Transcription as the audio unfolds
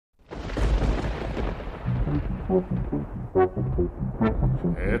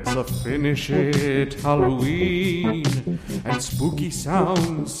It's a finish it Halloween, and spooky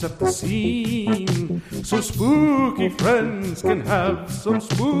sounds set the scene, so spooky friends can have some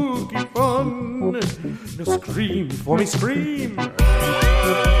spooky fun. Now scream for me, scream!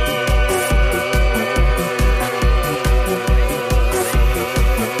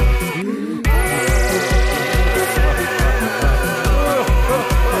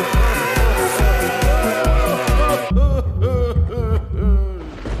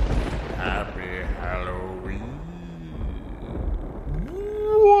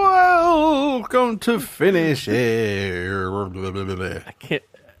 Welcome to Finish It. I can't.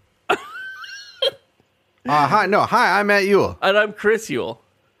 Hi, I'm Matt Ewell. And I'm Chris Ewell.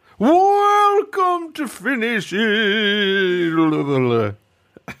 Welcome to Finish It.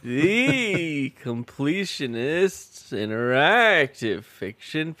 The Completionists Interactive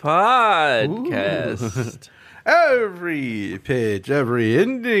Fiction Podcast. Every page, every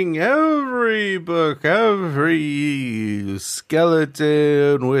ending, every book, every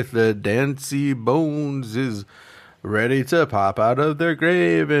skeleton with the dancy bones is ready to pop out of their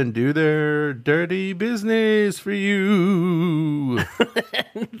grave and do their dirty business for you.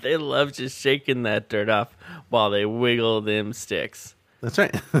 They love just shaking that dirt off while they wiggle them sticks. That's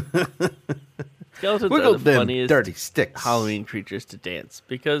right. Skeletons Wiggle are the them funniest dirty sticks. Halloween creatures to dance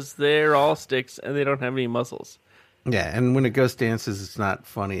because they're all sticks and they don't have any muscles. Yeah, and when a ghost dances, it's not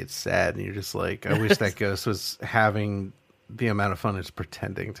funny, it's sad, and you're just like, I wish that ghost was having the amount of fun it's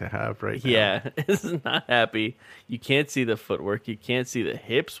pretending to have right now. Yeah, it's not happy. You can't see the footwork. You can't see the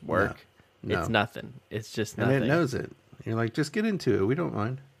hips work. No. It's nothing. It's just nothing. And it knows it. You're like, just get into it. We don't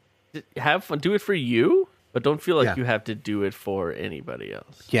mind. Have fun. Do it for you, but don't feel like Yeah. you have to do it for anybody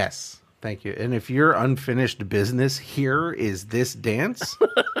else. Yes. Thank you. And if your unfinished business here is this dance,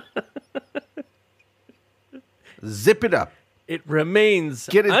 zip it up. It remains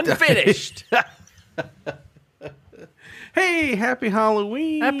Get it done. unfinished. Hey, happy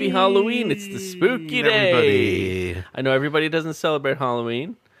Halloween. Happy Halloween. It's the spooky day. Everybody. I know everybody doesn't celebrate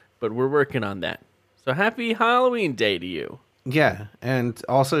Halloween, but we're working on that. So happy Halloween day to you. Yeah, and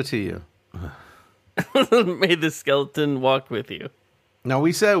also to you. May the skeleton walk with you. Now,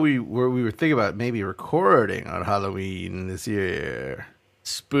 we said we were thinking about maybe recording on Halloween this year.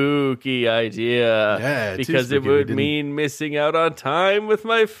 Spooky idea. Yeah, too because it spooky. We would didn't- mean missing out on time with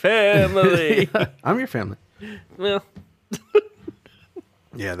my family. I'm your family. Well,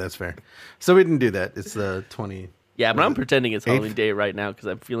 Yeah, that's fair. So we didn't do that. It's the 20. yeah, but I'm pretending it's Eighth? Halloween day right now because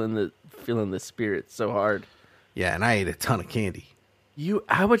I'm feeling the spirit so hard. Yeah, and I ate a ton of candy.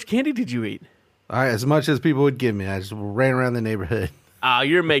 How much candy did you eat? As much as people would give me. I just ran around the neighborhood. Oh,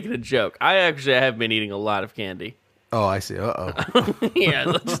 you're making a joke. I have been eating a lot of candy. Oh, I see. Uh-oh.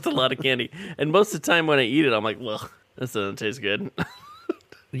 Yeah, just a lot of candy. And most of the time when I eat it, I'm like, well, this doesn't taste good.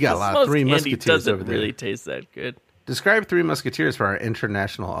 You got a lot Most of Three candy Musketeers doesn't over there. really taste that good. Describe Three Musketeers for our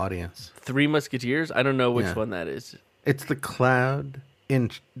international audience. Three Musketeers? I don't know which Yeah. one that is. It's the cloud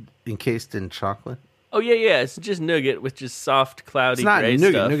encased in chocolate. Oh, yeah. It's just nougat with just soft, cloudy It's not gray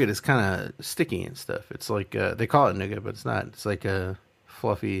nougat. stuff. Nougat is kind of sticky and stuff. It's like, they call it nougat, but it's not. It's like a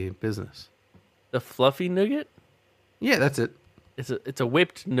fluffy business. The fluffy nougat? Yeah, that's it. It's a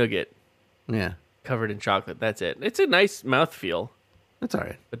whipped nougat Yeah, covered in chocolate. That's it. It's a nice mouthfeel, that's all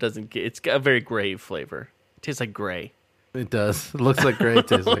right. but it's got a very gray flavor. It tastes like gray. It does. It looks like gray. It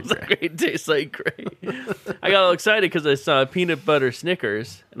tastes like gray. It tastes like gray. I got all excited because I saw peanut butter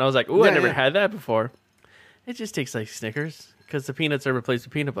Snickers, and I was like, "Ooh, I Yeah, never yeah. had that before." It just tastes like Snickers because the peanuts are replaced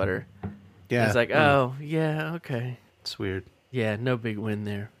with peanut butter. Yeah, It's like, oh, yeah, okay. it's weird. Yeah, no big win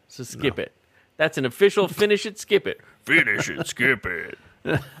there. So skip it. That's an official finish it, skip it. Finish it, skip it.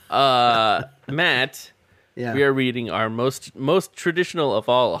 Matt, Yeah, we are reading our most traditional of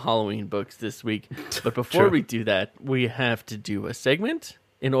all Halloween books this week. But before True. we do that, we have to do a segment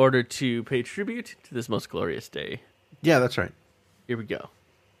in order to pay tribute to this most glorious day. Yeah, that's right. Here we go.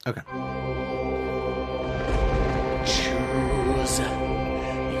 Okay. Choose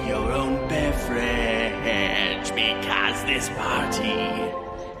your own beverage because this party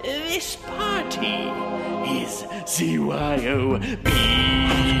is CYOB.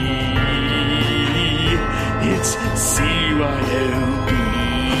 It's CYOB.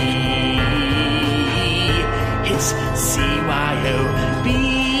 It's CYOB.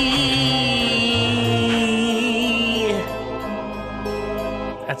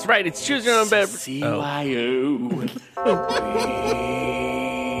 That's right. It's choose your own beverage. CYO.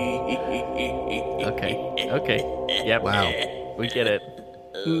 Okay. Yep. Wow. We get it.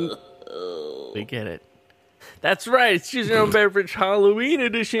 We get it. That's right. It's Choose Your Own Beverage Halloween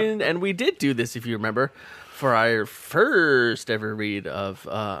edition. And we did do this, if you remember, for our first ever read of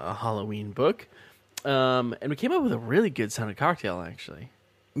a Halloween book. And we came up with a really good sounding cocktail, actually.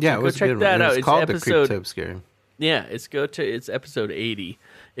 Yeah, So it was check a good that one. out. It's It's called episode- the Creep Tope Scare. Yeah, it's episode 80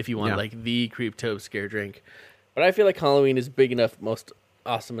 if you want Yeah. like the Creep Tope Scare drink. But I feel like Halloween is big enough, most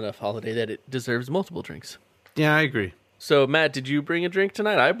awesome enough holiday that it deserves multiple drinks. Yeah, I agree. So, Matt, did you bring a drink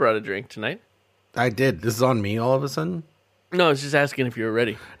tonight? I brought a drink tonight. I did. This is on me all of a sudden? No, I was just asking if you were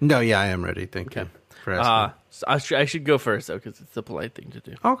ready. No, yeah, I am ready. Thank you for asking. So I should go first though, because it's the polite thing to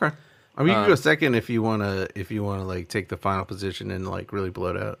do. Okay. I mean, you can go second if you wanna like take the final position and like really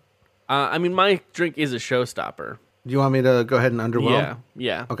blow it out. I mean, my drink is a showstopper. Do you want me to go ahead and underwhelm?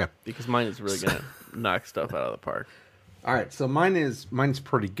 Yeah. Okay. Because mine is really gonna knock stuff out of the park. All right. So mine's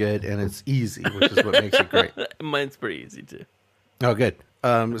pretty good and it's easy, which is what makes it great. Mine's pretty easy too. Oh, good.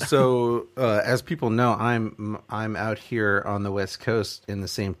 So as people know, I'm out here on the West Coast in the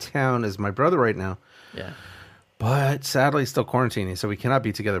same town as my brother right now. Yeah. But sadly, still quarantining, so we cannot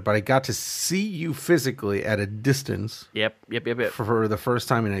be together. But I got to see you physically at a distance Yep. for the first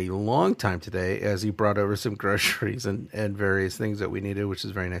time in a long time today, as you brought over some groceries and various things that we needed, which is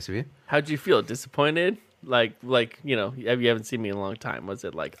very nice of you. How'd you feel? Disappointed? Like you know, you haven't seen me in a long time. Was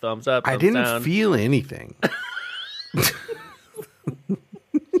it like thumbs up? I Thumbs didn't down? feel anything.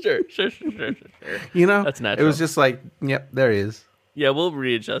 Sure. You know, That's It natural. was just like, yep, there he is. Yeah, we'll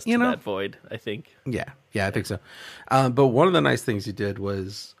readjust You to know? that void, I think. Yeah, I think so. But one of the nice things you did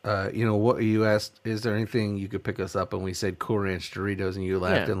was, what you asked, is there anything you could pick us up? And we said Cool Ranch Doritos, and you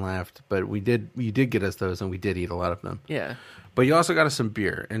laughed Yeah. and laughed. But you did get us those, and we did eat a lot of them. Yeah. But you also got us some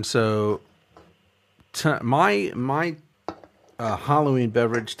beer, and so my Halloween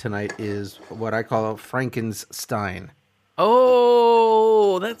beverage tonight is what I call a Frankenstein.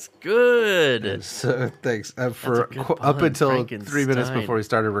 Oh, that's good. So thanks for a good up pun, until 3 minutes Frankenstein. before we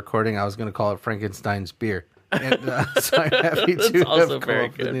started recording. I was going to call it Frankenstein's beer, and so I'm happy That's to also have very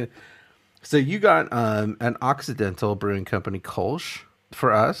come up with good. it. So you got an Occidental Brewing Company Kolsch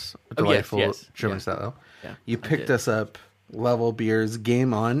for us, delightful yes. German Yeah. style ale. Yeah, You I picked did. us up Level Beers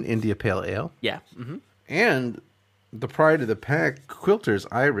Game On India Pale Ale, Yeah. Mm-hmm. and the pride of the pack, Quilter's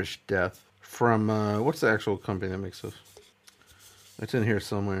Irish Death from what's the actual company that makes those? It's in here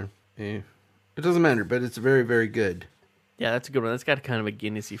somewhere. It doesn't matter, but it's very, very good. Yeah, that's a good one. That's got kind of a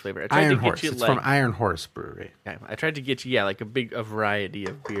Guinnessy flavor. I tried Iron to Horse. get you It's like from Iron Horse Brewery. yeah, I tried to get you like a variety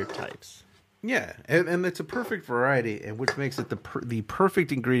of beer types. Yeah, and it's a perfect variety, and which makes it the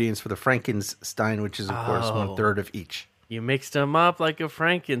perfect ingredients for the Frankenstein, which is of course Oh. 1/3 of each. You mixed them up like a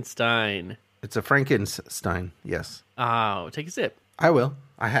Frankenstein. It's a Frankenstein. Yes, Oh, take a sip. I will.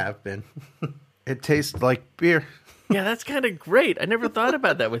 I have been. It tastes like beer. Yeah, that's kind of great. I never thought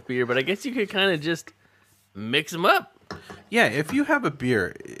about that with beer, but I guess you could kind of just mix them up. Yeah, if you have a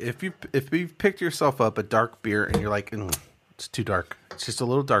beer, if you've picked yourself up a dark beer and you're like, it's too dark. It's just a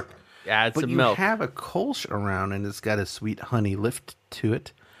little dark. Add But some you milk. have a Kolsch around and it's got a sweet honey lift to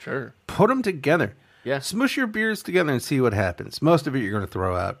it. Sure. Put them together. Yeah. Smush your beers together and see what happens. Most of it you're going to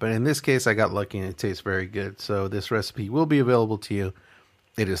throw out. But in this case, I got lucky and it tastes very good. So this recipe will be available to you.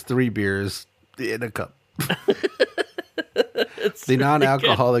 It is 3 beers in a cup. The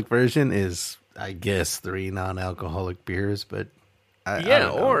non-alcoholic version is, I guess, 3 non-alcoholic beers. But I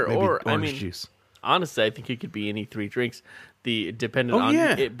don't know. or Maybe I orange mean, juice. honestly, I think it could be any 3 drinks. Dependent Oh, on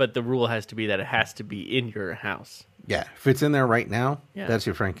yeah. it, but the rule has to be that it has to be in your house Yeah, if it's in there right now, Yeah. that's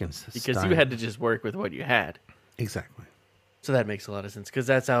your Frankenstein. because you had to just work with what you had. Exactly. So that makes a lot of sense because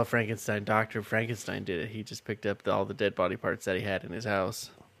that's how Dr. Frankenstein did it. He just picked up all the dead body parts that he had in his house.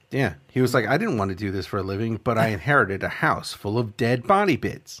 Yeah, he was like, I didn't want to do this for a living, but I inherited a house full of dead body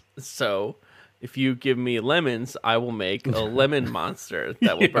bits. So if you give me lemons, I will make a lemon monster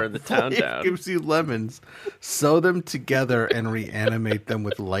that will burn the town It down. gives you lemons, sew them together, and reanimate them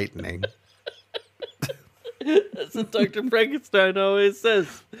with lightning. That's what Dr. Frankenstein always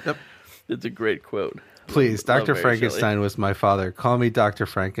says. Yep. It's a great quote. Please, Love Dr. Mary Frankenstein was my father. Call me Dr.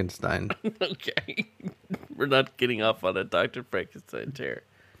 Frankenstein. Okay. We're not getting off on a Dr. Frankenstein tear.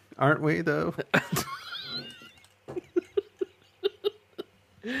 Aren't we, though?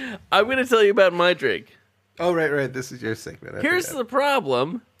 I'm going to tell you about my drink. Oh, right. This is your segment. I Here's forgot. the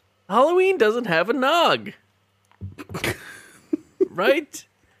problem. Halloween doesn't have a nog. Right?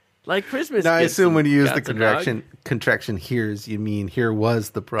 Like Christmas. Now, I gets assume when you use the got a nog. contraction here's, you mean here was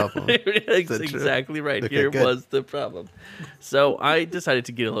the problem. That's that true? exactly right. Okay, Here good. was the problem. So I decided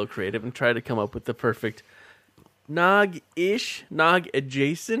to get a little creative and try to come up with the perfect nog-ish,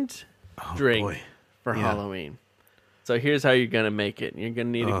 nog-adjacent drink boy. for Yeah. Halloween. So here's how you're going to make it. You're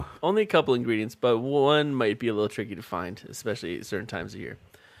going to need only a couple ingredients, but one might be a little tricky to find, especially at certain times of year.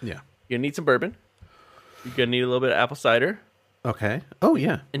 Yeah. You're going to need some bourbon. You're going to need a little bit of apple cider. Okay. Oh,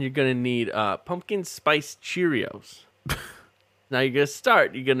 yeah. And you're going to need pumpkin spice Cheerios. Now you're going to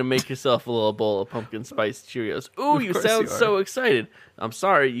start. You're going to make yourself a little bowl of pumpkin spice Cheerios. Ooh, you sound so excited. I'm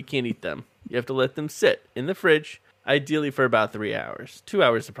sorry, you can't eat them. You have to let them sit in the fridge, ideally for about 3 hours. 2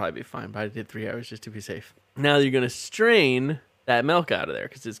 hours would probably be fine, but I did 3 hours just to be safe. Now you're going to strain that milk out of there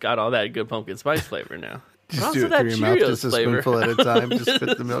because it's got all that good pumpkin spice flavor now. Just do it through your mouth, just a spoonful at a time. Just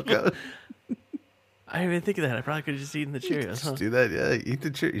spit the milk out. I didn't even think of that. I probably could have just eaten the Cheerios. Just do that, yeah. Eat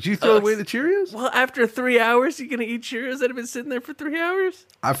the Cheerios. Did you throw away the Cheerios? Well, after 3 hours, you're going to eat Cheerios that have been sitting there for 3 hours?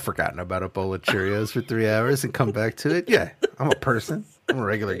 I've forgotten about a bowl of Cheerios for 3 hours and come back to it. Yeah, I'm a person. I'm a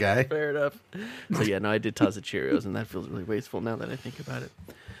regular guy. Fair enough. So, yeah, no, I did toss the Cheerios, and that feels really wasteful now that I think about it.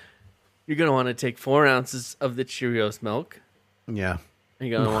 You're going to want to take 4 ounces of the Cheerios milk. Yeah. And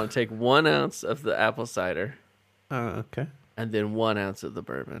you're going to want to take 1 ounce of the apple cider. Okay. And then 1 ounce of the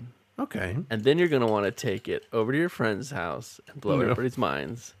bourbon. Okay. And then you're going to want to take it over to your friend's house and blow everybody's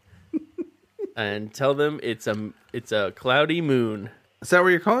minds. And tell them it's a cloudy moon. Is that what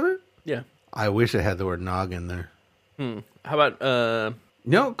you're calling it? Yeah. I wish it had the word nog in there. How about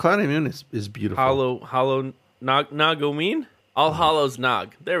No, cloudy moon is beautiful. Hollow Nogoween? All Hallows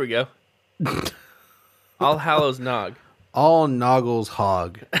Nog. There we go. All Hallows Nog. All Noggles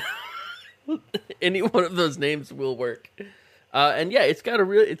Hog. Any one of those names will work. And yeah, it's got a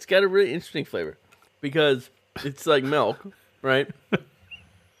really interesting flavor because it's like milk, right?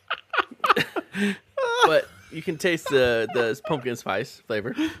 But you can taste the pumpkin spice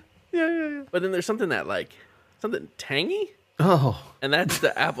flavor. Yeah. But then there's something something tangy. Oh. And that's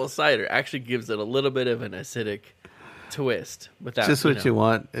the apple cider. Actually gives it a little bit of an acidic twist. Without, just what you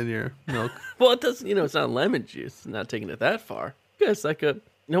want in your milk. Well, it doesn't, it's not lemon juice. It's not taking it that far. It's like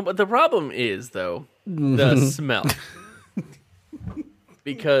but the problem is, though, the smell.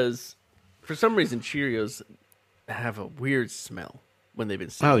 Because for some reason, Cheerios have a weird smell when they've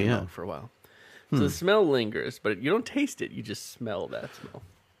been sitting out for a while. So the smell lingers, but you don't taste it. You just smell that smell.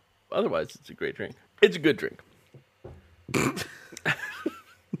 Otherwise, it's a great drink. It's a good drink.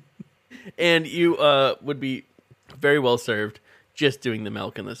 And you would be very well served just doing the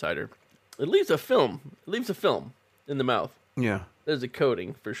milk and the cider. It leaves a film. In the mouth. Yeah. There's a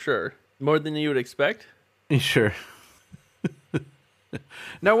coating for sure. More than you would expect. Sure.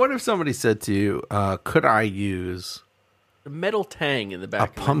 Now, what if somebody said to you, could I use the metal tang in the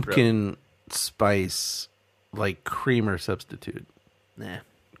back a pumpkin spice like creamer substitute? Nah.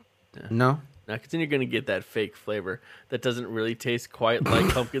 No? No, because then you're going to get that fake flavor that doesn't really taste quite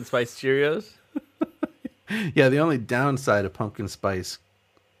like pumpkin spice Cheerios. Yeah, the only downside of pumpkin spice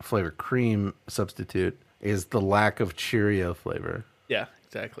flavor cream substitute is the lack of Cheerio flavor. Yeah,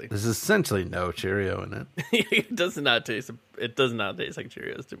 exactly. There's essentially no Cheerio in it. It does not taste like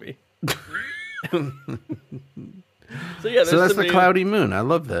Cheerios to me. So that's the cloudy moon. I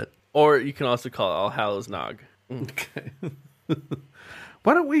love that. Or you can also call it All Hallows Nog. Okay.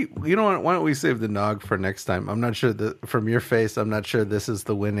 Why don't we save the nog for next time? I'm not sure that from your face, I'm not sure this is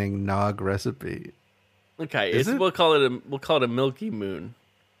the winning nog recipe. Okay, we'll call it a Milky Moon.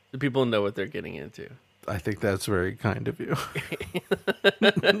 So people know what they're getting into. I think that's very kind of you.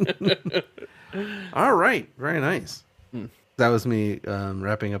 All right, very nice. That was me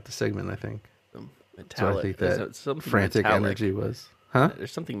wrapping up the segment, I think. Metallic. So I think that frantic metallic. energy was. Huh?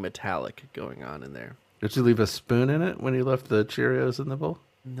 There's something metallic going on in there. Did you leave a spoon in it when you left the Cheerios in the bowl?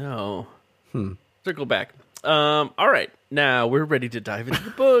 No. Circle back. All right. Now we're ready to dive into the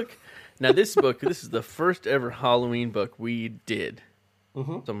book. Now this is the first ever Halloween book we did.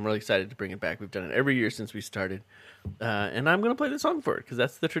 So I'm really excited to bring it back. We've done it every year since we started. And I'm going to play the song for it because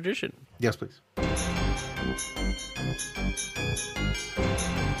that's the tradition. Yes, please.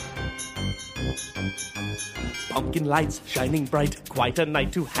 Pumpkin lights shining bright, quite a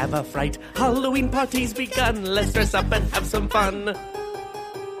night to have a fright. Halloween party's begun, let's dress up and have some fun.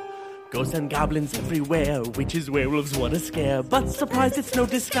 Ghosts and goblins everywhere, witches, werewolves, what a scare. But surprise, it's no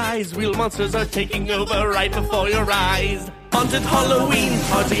disguise, real monsters are taking over right before your eyes. Haunted Halloween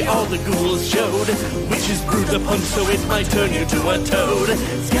party, all the ghouls showed. Witches brewed the punch so it might turn you to a toad.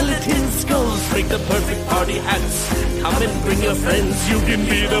 Skeleton skulls make the perfect party hats. Come and bring your friends, you can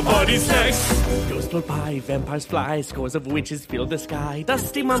be the party snacks. Ghosts roll by, vampires fly, scores of witches fill the sky.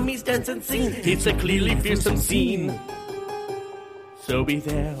 Dusty mummies dance and sing, it's a clearly fearsome scene. So be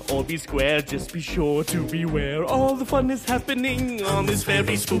there or be square, just be sure to beware. All the fun is happening on this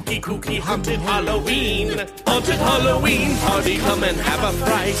very spooky, kooky, haunted Halloween. Haunted Halloween party, come and have a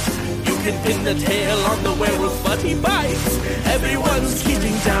fright. You can pin the tail on the werewolf, but he bites. Everyone's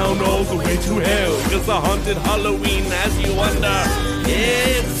keeping down all the way to hell, 'cause the haunted Halloween has you under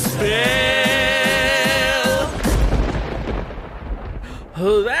its spell.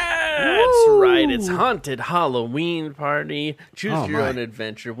 Oh, that's right. It's Haunted Halloween Party. Choose your own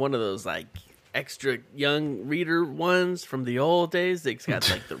adventure. One of those like extra young reader ones from the old days. It's got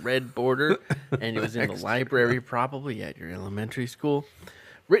like the red border, and it was in the library probably at your elementary school.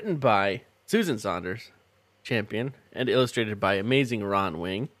 Written by Susan Saunders, champion, and illustrated by amazing Ron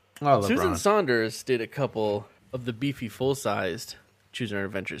Wing. Oh, Susan Saunders did a couple of the beefy full-sized Choose Your Own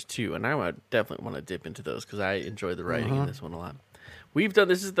Adventures too, and I would definitely want to dip into those because I enjoy the writing in this one a lot. We've done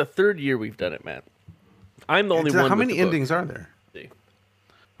this is the third year we've done it, Matt. I'm the only one. How with many the book. endings are there? See.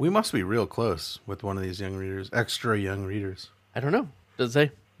 We must be real close with one of these young readers, extra young readers. I don't know. Does it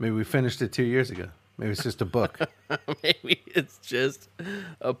say? Maybe we finished it 2 years ago. Maybe it's just a book. Maybe it's just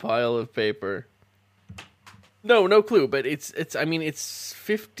a pile of paper. No clue. But it's. I mean, it's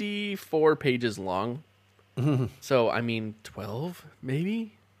 54 pages long. So I mean, 12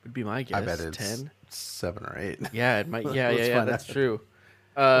 maybe would be my guess. I bet it's 10. 7 or 8. Yeah, it might. Yeah, Let's yeah. find That's out. true.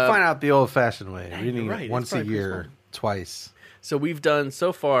 We'll find out the old-fashioned way. you're Reading right. it It's once a probably pretty year, small. twice. So we've done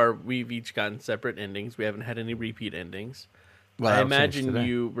so far. We've each gotten separate endings. We haven't had any repeat endings. Well, I that'll change imagine today.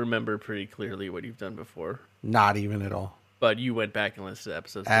 you remember pretty clearly what you've done before, Not even at all. but you went back and listened to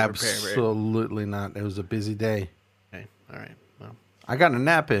episodes. To prepare, right? Absolutely not. It was a busy day. Okay. All right. Well, I got a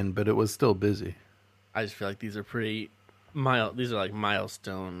nap in, but it was still busy. I just feel like these are pretty These are like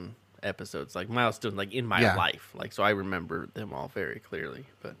milestone episodes, like milestone, like in my Yeah. life. Like so, I remember them all very clearly.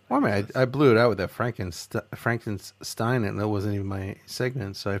 But Well, I mean, I blew it out with that Frankenstein, and that wasn't even my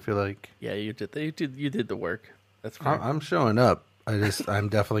segment. So I feel like yeah, you did the work. That's fair. I'm showing up. I'm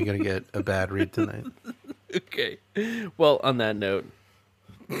definitely gonna get a bad read tonight. Okay. Well, on that note,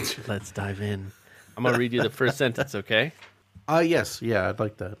 let's dive in. I'm gonna read you the first sentence. Okay. Yes, yeah, I'd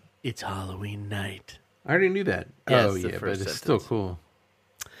like that. It's Halloween night. I already knew that. Yes, Oh the yeah, but first it's still sentence. cool.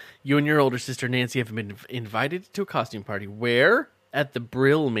 You and your older sister Nancy have been invited to a costume party. Where? At the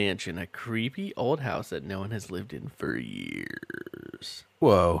Brill Mansion, a creepy old house that no one has lived in for years.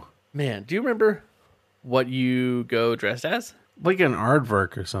 Whoa, Man, do you remember what you go dressed as? like an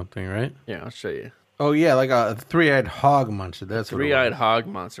aardvark or something, right? Yeah, I'll show you. Oh yeah, like a three-eyed hog muncher. That's what it Three-eyed was. hog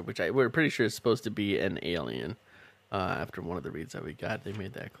monster, which we're pretty sure is supposed to be an alien. After one of the reads that we got, they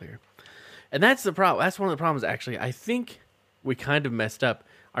made that clear. And that's the problem. That's one of the problems, actually. I think we kind of messed up.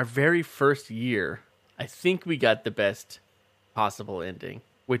 Our very first year, I think we got the best possible ending,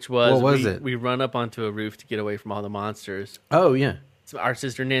 which was, What was it? we run up onto a roof to get away from all the monsters. Oh yeah. So our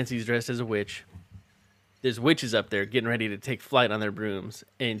sister Nancy's dressed as a witch. There's witches up there getting ready to take flight on their brooms.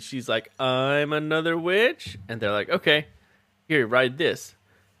 And she's like, I'm another witch. And they're like, okay, here, ride this.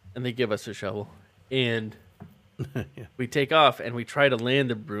 And they give us a shovel. And we take off and we try to land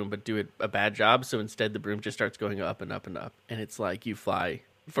the broom, but do a bad job. So instead, the broom just starts going up and up and up. And it's like you fly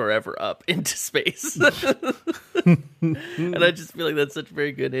forever up into space. And I just feel like that's such a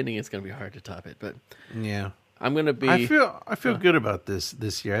very good ending. It's going to be hard to top it. But Yeah. I'm going to be... I feel good about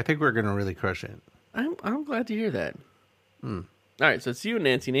this year. I think we're gonna really crush it. I'm glad to hear that. All right, so it's you and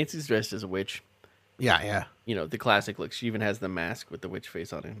Nancy. Nancy's dressed as a witch. Yeah, yeah. You know, the classic look. She even has the mask with the witch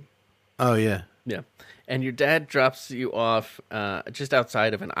face on it. Oh yeah. Yeah. And your dad drops you off just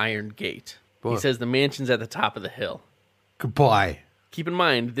outside of an iron gate. Boy. He says the mansion's at the top of the hill. Goodbye. Keep in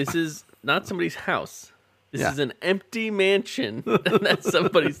mind, this is not somebody's house. This Yeah. is an empty mansion that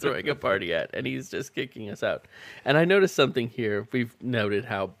somebody's throwing a party at, and he's just kicking us out. And I noticed something here. We've noted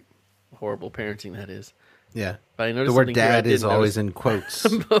how horrible parenting that is. Yeah. But I noticed The word something here I dad is didn't always notice in quotes.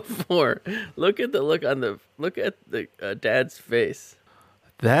 before. Look at the dad's face.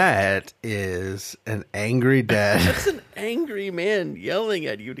 That is an angry dad. That's an angry man yelling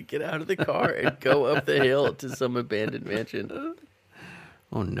at you to get out of the car and go up the hill to some abandoned mansion.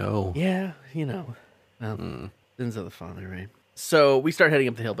 Oh no. Yeah, you know. Sins of the father, right? So we start heading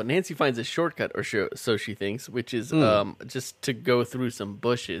up the hill, but Nancy finds a shortcut, or so she thinks, which is just to go through some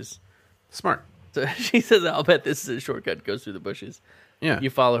bushes. Smart. So she says, I'll bet this is a shortcut, goes through the bushes. Yeah. You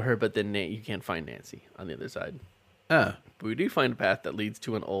follow her, but then you can't find Nancy on the other side. Oh. But we do find a path that leads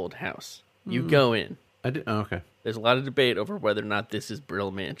to an old house. You go in. I did. Oh, okay. There's a lot of debate over whether or not this is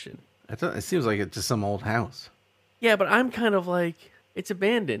Brill Mansion. I thought it seems like it's just some old house. Yeah, but I'm kind of like, it's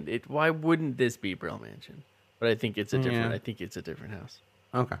abandoned. Why wouldn't this be Brill Mansion? But I think it's a different. Yeah. I think it's a different house.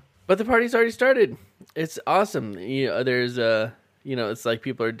 Okay. But the party's already started. It's awesome. There's it's like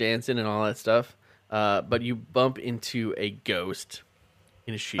people are dancing and all that stuff. But you bump into a ghost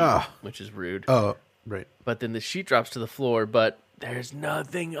in a sheet, Oh. which is rude. Oh, right. But then the sheet drops to the floor, but there's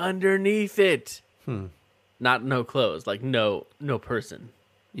nothing underneath it. Not no clothes, like no person.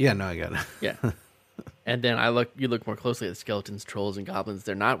 Yeah, no, I got it. Yeah. And then you look more closely at the skeletons, trolls, and goblins.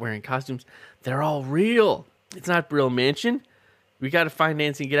 They're not wearing costumes. They're all real. It's not Brill Mansion. We got to find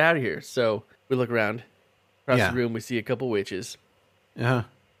Nancy and get out of here. So we look around. Across the room, we see a couple witches. Yeah.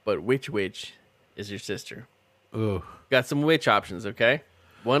 But which witch is your sister? Ooh. Got some witch options, okay?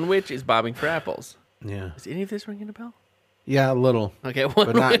 One witch is bobbing for apples. Yeah. Is any of this ringing a bell? Yeah, a little. Okay,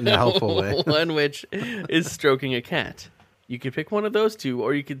 But not in a helpful way. One witch is stroking a cat. You could pick one of those two,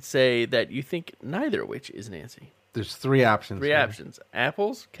 or you could say that you think neither witch is Nancy. There's 3 options. Three here. options: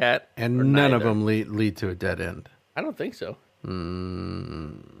 apples, cat, And or none of neither. them lead to a dead end. I don't think so.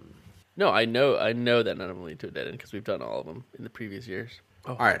 No, I know that none of them lead to a dead end because we've done all of them in the previous years.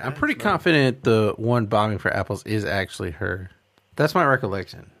 Oh, All right, I'm pretty confident the one bombing for apples is actually her. That's my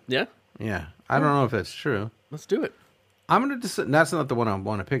recollection. Yeah, Yeah. I don't know if that's true. let's do it. I'm going to decide. That's not the one I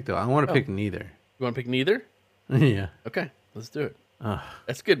want to pick, though. I want to pick neither. You want to pick neither? Yeah. Okay, let's do it. Ugh.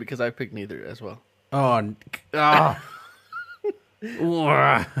 That's good because I picked neither as well. Oh. I mean,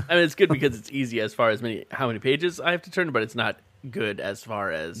 it's good because it's easy as far as how many pages I have to turn, but it's not good as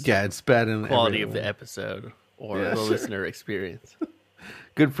far as Yeah, it's bad in quality of everyone. the episode or Yeah, the sure. listener experience.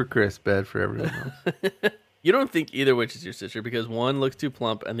 Good for Chris, bad for everyone else. You don't think either witch is your sister because one looks too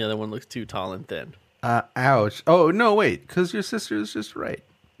plump and the other one looks too tall and thin. Ouch. Oh, no, wait. Because your sister is just right.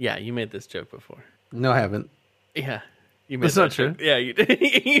 Yeah, you made this joke before. No, I haven't. Yeah, you made That's not that true. joke. Yeah, you did.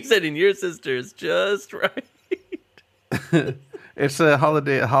 You said, "And your sister is just right." It's a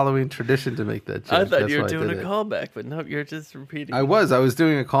Halloween tradition to make that joke. I thought That's you were why I doing a did it. callback, but nope, you're just repeating. I was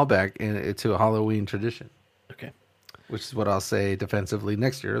doing a callback to a Halloween tradition, Okay. which is what I'll say defensively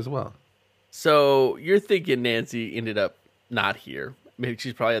next year as well. So you're thinking Nancy ended up not here. Maybe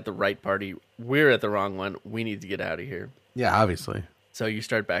she's probably at the right party. We're at the wrong one. We need to get out of here. Yeah, obviously. So you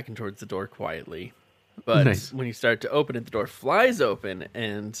start backing towards the door quietly. But Nice. when you start to open it, the door flies open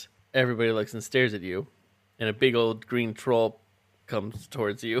and everybody looks and stares at you. And a big old green troll comes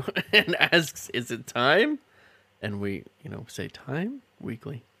towards you and asks, "Is it time?" And we, say time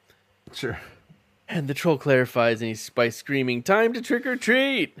weekly. Sure. And the troll clarifies, and he's by screaming, "Time to trick or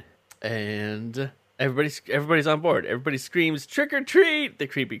treat!" And everybody's on board. Everybody screams, "Trick or treat!" The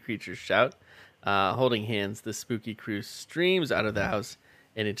creepy creatures shout. Holding hands, the spooky crew streams out of the house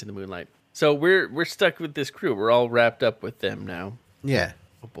and into the moonlight. So we're stuck with this crew. We're all wrapped up with them now. Yeah.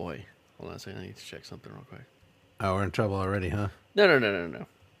 Oh boy, hold on a second. I need to check something real quick. Oh, we're in trouble already, huh? No.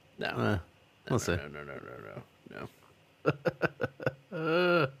 We'll see.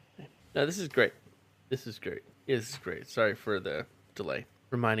 No, this is great. This is great. Yeah, this is great. Sorry for the delay.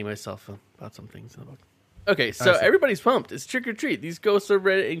 Reminding myself about some things in the book. Okay, so everybody's pumped. It's trick or treat. These ghosts are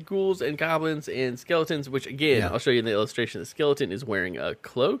red and ghouls and goblins and skeletons, which again, I'll show you in the illustration. The skeleton is wearing a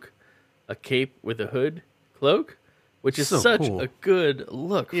cloak, a cape with a hood cloak, which is So such cool. a good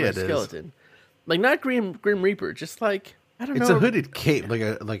look for Yeah, a it is. skeleton. Like not Grim Reaper, just like I don't know. It's a hooded cape,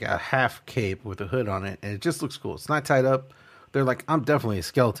 like a half cape with a hood on it, and it just looks cool. It's not tied up. They're like, I'm definitely a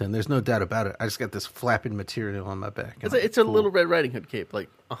skeleton. There's no doubt about it. I just got this flapping material on my back. It's a little Red Riding Hood cape, like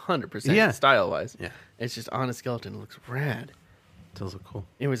 100%, Yeah. style wise. Yeah. It's just on a skeleton. It looks rad. Does look cool.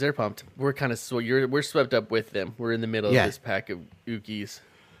 Anyways, they're pumped. We're kind of we're swept up with them. We're in the middle Yeah. of this pack of ookies.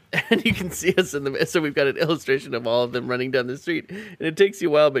 And you can see us in the so we've got an illustration of all of them running down the street. And it takes you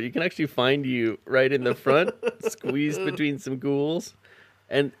a while, but you can actually find you right in the front, squeezed between some ghouls.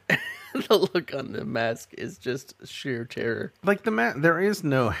 And the look on the mask is just sheer terror. Like there is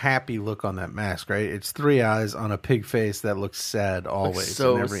no happy look on that mask, right? It's 3 eyes on a pig face that looks sad always.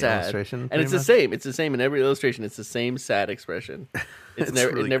 So in every sad. illustration, And it's the same. It's the same in every illustration. It's the same sad expression. It's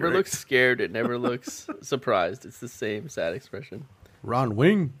It really never great. looks scared. It never looks surprised. It's the same sad expression. Ron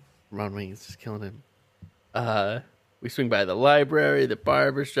Wing. Ron Wing is just killing him. We swing by the library, the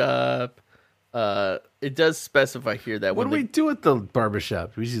barbershop. It does specify here that What do we do at the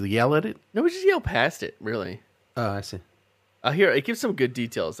barbershop? We just yell at it? No, we just yell past it. Really. Oh, I see. Here it gives some good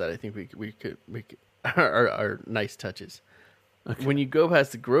details that I think we could are nice touches. Okay. When you go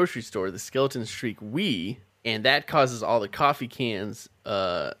past the grocery store, the skeletons shriek "We," and that causes all the coffee cans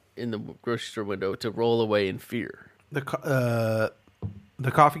in the grocery store window to roll away in fear.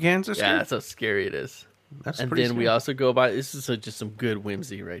 The coffee cans are Yeah, scared? that's how scary it is. That's And pretty then we scary. also go by. This is just some good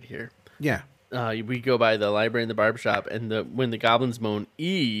whimsy right here. Yeah. We go by the library and the barbershop, and when the goblins moan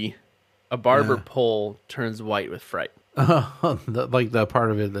 "E," a barber pole turns white with fright. Like the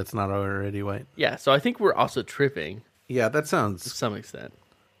part of it that's not already white. Yeah, so I think we're also tripping Yeah, that to sounds... some extent.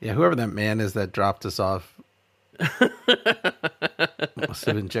 Yeah, whoever that man is that dropped us off must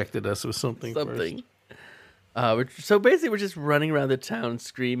have injected us with something. Something. So basically, we're just running around the town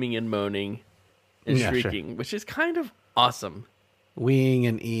screaming and moaning and Yeah, sure. shrieking, which is kind of awesome. Weeing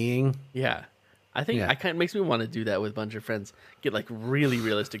and eeing. Yeah. I think Yeah. I kind of makes me want to do that with a bunch of friends. Get like really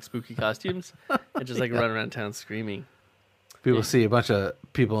realistic spooky costumes and just like run around town screaming. People see a bunch of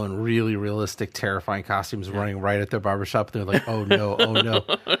people in really realistic, terrifying costumes running right at their barbershop. And they're like, oh no, oh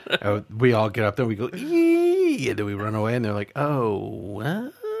no. We all get up there, we go, ee, and then we run away, and they're like, oh,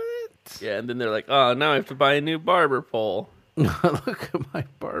 what? Yeah, and then they're like, "Oh, now I have to buy a new barber pole." Look at my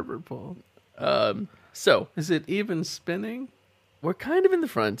barber pole. So Is it even spinning? we're kind of in the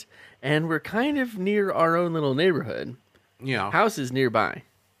front, and we're kind of near our own little neighborhood. Yeah. Houses nearby,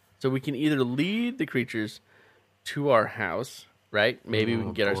 so we can either lead the creatures to our house, right? Maybe we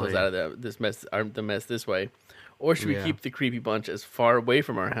can get ourselves boy. out of the mess this way, or should we Yeah. keep the creepy bunch as far away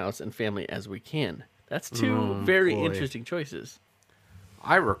from our house and family as we can? That's two very boy. interesting choices.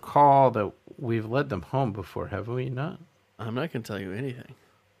 I recall that we've led them home before, have we not? I'm not going to tell you anything.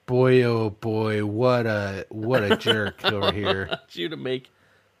 Boy, oh boy, what a jerk over here. I want you to make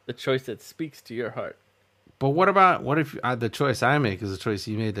the choice that speaks to your heart. But what if the choice I make is the choice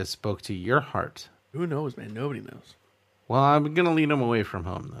you made that spoke to your heart? Who knows, man? Nobody knows. Well, I'm gonna lead them away from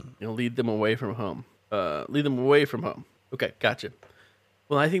home then. You'll lead them away from home. Lead them away from home. Okay, gotcha.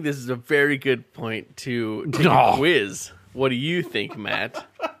 Well, I think this is a very good point to take a quiz. What do you think, Matt?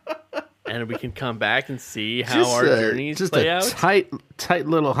 And we can come back and see how our journeys just play a out. tight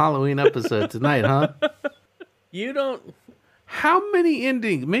little Halloween episode tonight, huh? You don't. How many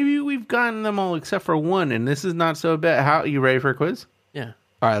endings? Maybe we've gotten them all except for one, and this is not so bad. How you ready for a quiz? Yeah.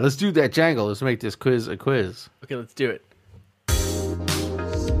 All right, let's do that jangle. Let's make this quiz a quiz. Okay, let's do it.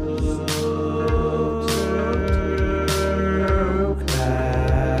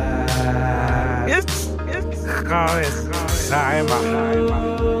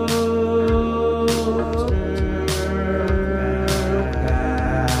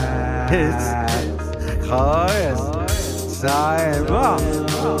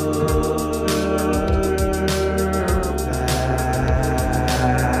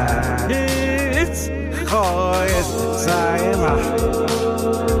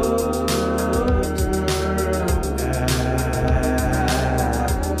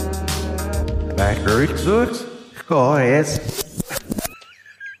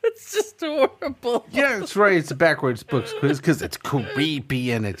 It's just horrible. Yeah, that's right. It's a backwards books quiz because it's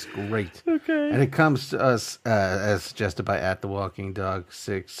creepy and it's great. Okay. And it comes to us as suggested by At the Walking Dog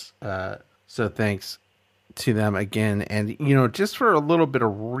 6. So thanks to them again. And, just for a little bit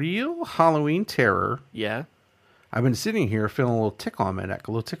of real Halloween terror, Yeah. I've been sitting here feeling a little tickle on my neck,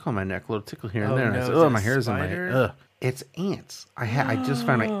 a little tickle on my neck, a little tickle here and Oh, there. And no, I said, is oh, it my a hair's in my spider? head. Ugh. It's ants. I just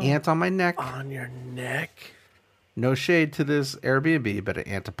found an ant on my neck. On your neck. No shade to this Airbnb, but an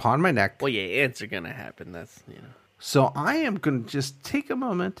ant upon my neck. Well, yeah, ants are gonna happen. That's So I am going to just take a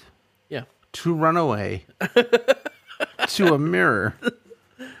moment Yeah. to run away to a mirror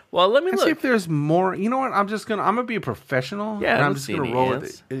Well, let me and see look. if there's more. You know what? I'm gonna be a professional. Yeah, I and I'm don't just see gonna any roll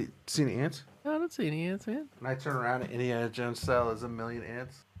ants. with it. See any ants? No, I don't see any ants, man. And I turn around and Indiana Jones style as a million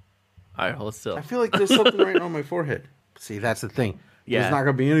ants. All right, hold still. I feel like there's something right on my forehead. See, that's the thing. Yeah. There's not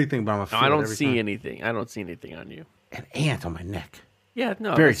gonna be anything, but I'm No, gonna I feel it don't every see time. anything. I don't see anything on you. An ant on my neck. Yeah,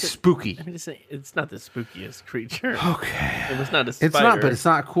 no. Very it's- spooky. I mean, it's not the spookiest creature. Okay. It was not a spider. It's not, but it's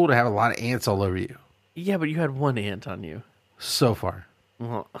not cool to have a lot of ants all over you. Yeah, but you had one ant on you. So far.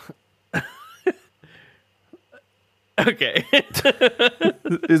 Well, okay.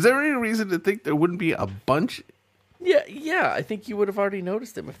 Is there any reason to think there wouldn't be a bunch? yeah. I think you would have already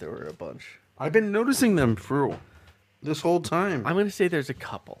noticed them if there were a bunch. I've been noticing them for this whole time. I'm going to say there's a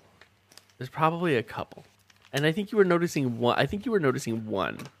couple. There's probably a couple, and I think you were noticing one. I think you were noticing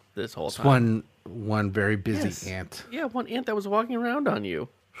one this whole time. One very busy Yes. ant. Yeah, one ant that was walking around on you.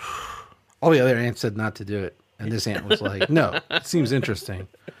 All the other ants said not to do it, and this ant was like, "No, it seems interesting."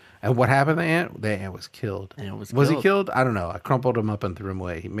 And what happened to the ant? The ant was killed. The ant was he killed. killed? I don't know. I crumpled him up and threw him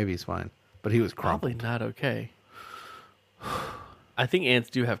away. Maybe he's fine, but he was crumpled. Probably not okay. I think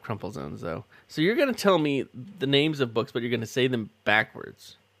ants do have crumple zones, though. So you're going to tell me the names of books, but you're going to say them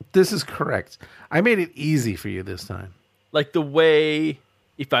backwards. This is correct. I made it easy for you this time. Like the way,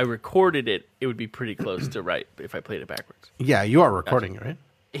 if I recorded it, it would be pretty close to right if I played it backwards. Yeah, you are recording it, right?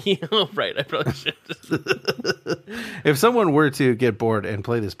 Yeah, right. I probably should. If someone were to get bored and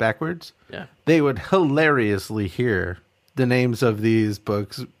play this backwards, Yeah. they would hilariously hear the names of these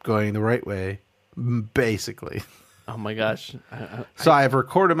books going the right way, basically. Oh my gosh. So I've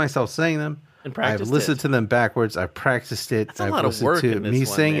recorded myself saying them. And I've practiced listened it. to them backwards. I've practiced it. That's a I've lot of listened work to in this me one,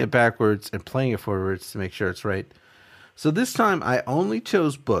 saying man. it backwards and playing it forwards to make sure it's right. So this time I only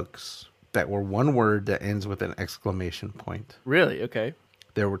chose books that were one word that ends with an exclamation point. Really? Okay.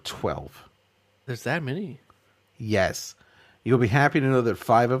 There were 12. There's that many. Yes. You'll be happy to know that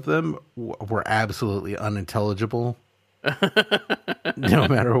 5 of them were absolutely unintelligible. No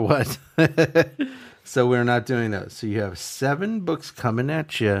matter what. So we're not doing those. So you have 7 books coming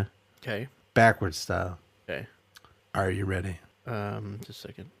at you, Okay. backwards style. Okay. Are you ready? Just a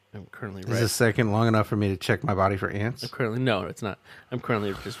second. I'm currently Is writing. a second long enough for me to check my body for ants? No, it's not. I'm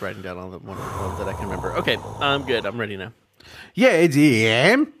currently just writing down all the ones that I can remember. Okay, I'm good. I'm ready now. Yay,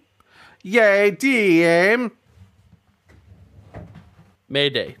 DM. Yay, DM.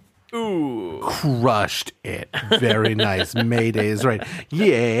 Mayday. Ooh. Crushed it. Very nice. Mayday is right.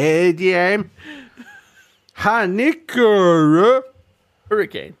 Yeah, DM. Hanikura.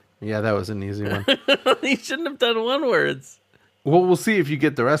 Hurricane. Yeah, that was an easy one. You shouldn't have done one words. Well, we'll see if you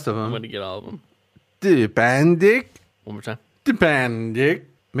get the rest of I'm them. going to get all of them. Depandic. One more time. Depandic.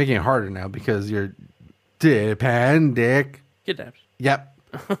 Making it harder now because you're Depandic. Kidnapped. Yep.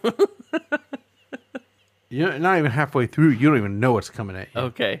 You're not even halfway through. You don't even know what's coming at you.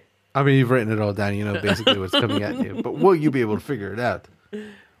 Okay. I mean, you've written it all down. You know basically what's coming at you. But will you be able to figure it out?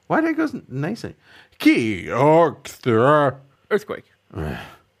 Why did it go nice? Key Orchestra. Earthquake.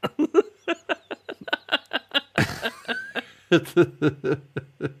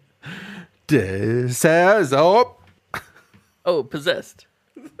 This has up. Oh, possessed.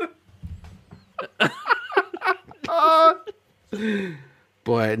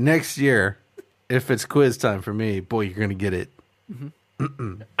 Boy, next year, if it's quiz time for me, boy, you're going to get it.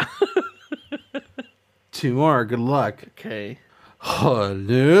 Mm-hmm. 2 more. Good luck. Okay.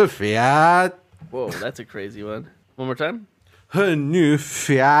 Hanufiat. Whoa, that's a crazy one. One more time.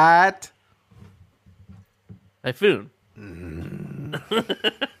 Hanufiat. Typhoon.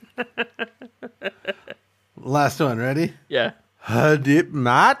 Last one. Ready? Yeah.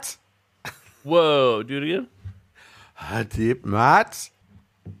 Hadipmat. Whoa, do it again. Hadipmat.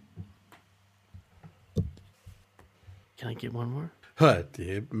 Can I get one more?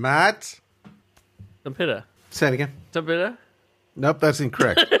 Hadipmat. Tumpita. Say it again. Tumpita? Nope, that's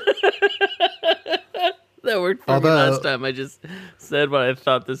incorrect. That worked for me Although- last time. I just said what I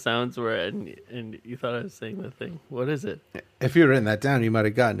thought the sounds were, and you thought I was saying the thing. What is it? If you had written that down, you might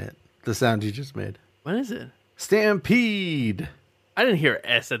have gotten it. The sound you just made. What is it? Stampede. I didn't hear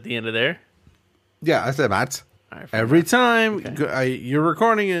S at the end of there. Yeah, I said Mats. All right, fair Every enough. time Okay. you're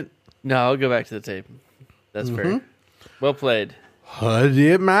recording it. No, I'll go back to the tape. That's fair. Well played.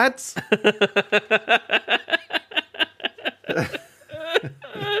 Hadipmats.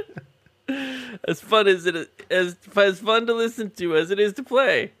 As fun as as fun to listen to as it is to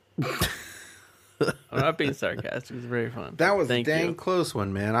play. I'm not being sarcastic. It's very fun. That was Thank a dang you. close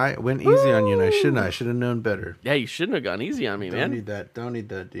one, man. I went easy on you, and I shouldn't. I should have known better. Yeah, you shouldn't have gone easy on me, Don't man. need that. Don't need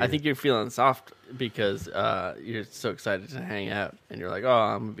that. Dude. I think you're feeling soft because you're so excited to hang out, and you're like, "Oh,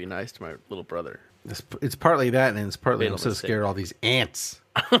 I'm gonna be nice to my little brother." it's partly that, and it's partly Fatal I'm so mistake. scared of all these ants.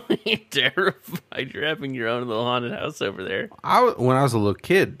 You're terrified. You're having your own little haunted house over there. When I was a little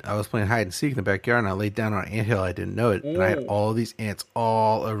kid, I was playing hide and seek in the backyard, and I laid down on an anthill. I didn't know it, and I had all these ants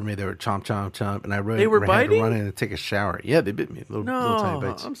all over me. They were chomp, chomp, chomp, and I They were had biting? to run in and take a shower. Yeah, they bit me. Little tiny No,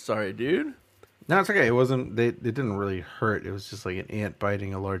 bites. I'm sorry, dude. No, it's okay. It wasn't. They didn't really hurt. It was just like an ant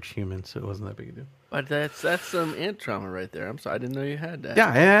biting a large human, so it wasn't that big a deal. But that's some ant trauma right there. I'm sorry. I didn't know you had that. Yeah,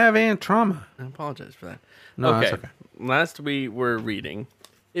 I have ant trauma. I apologize for that. No, that's okay. Last we were reading.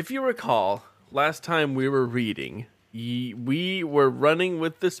 If you recall, last time we were reading, we were running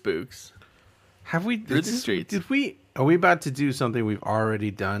with the spooks. Have we Through the streets. Did we? Are we about to do something we've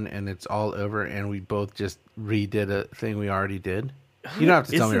already done, and it's all over, and we both just redid a thing we already did? You don't have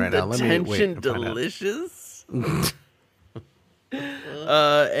to tell me right now. Let me wait Tension and find out. delicious.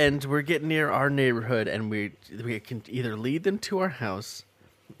 And we're getting near our neighborhood, and we can either lead them to our house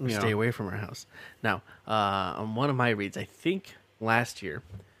or Yeah. stay away from our house. Now, on one of my reads, I think last year,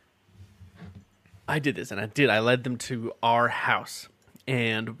 I did this, and I led them to our house,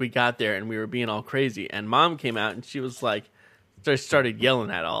 and we got there, and we were being all crazy, and Mom came out, and she was like, started yelling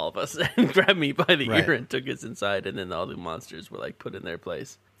at all of us and grabbed me by the Right. ear and took us inside, and then all the monsters were like put in their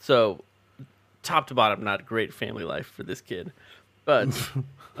place. So, top to bottom, not a great family life for this kid, but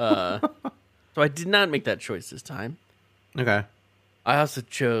so I did not make that choice this time. Okay. I also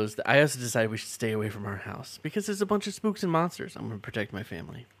decided we should stay away from our house because there's a bunch of spooks and monsters. I'm going to protect my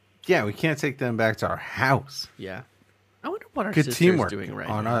family. Yeah, we can't take them back to our house. Yeah. I wonder what our Good sister's teamwork doing right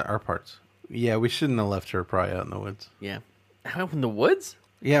on now. our parts. Yeah, we shouldn't have left her probably out in the woods. Yeah. Out in the woods?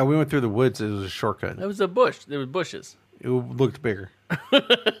 Yeah, we went through the woods. It was a shortcut. That was a bush. There were bushes. It looked bigger.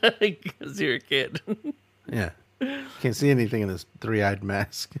 Because you're a kid. Yeah. Can't see anything in this 3-eyed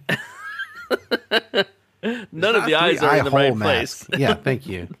mask. None of the eyes are in the right place. Yeah, thank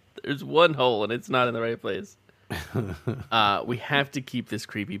you. There's one hole and it's not in the right place. We have to keep this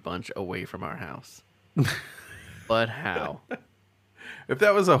creepy bunch away from our house. But how? If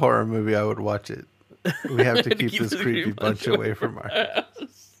that was a horror movie, I would watch it. We have to keep this creepy bunch away from our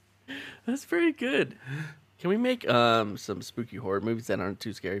house. That's very good. Can we make some spooky horror movies that aren't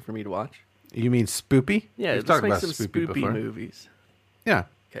too scary for me to watch? You mean spoopy? Yeah, We've let's talked make about some spoopy spoopy before. movies. Yeah.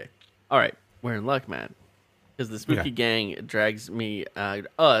 Okay. All right. We're in luck, man. Because the spooky Okay. gang drags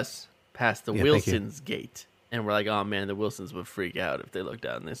us past the Yeah, thank you. Wilsons gate. And we're like, oh, man, the Wilsons would freak out if they looked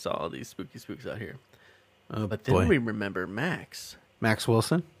out and they saw all these spooky spooks out here. Oh, But then boy. we remember Max. Max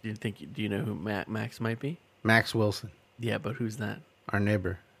Wilson? Do you know who Max might be? Max Wilson, Yeah, but who's that? our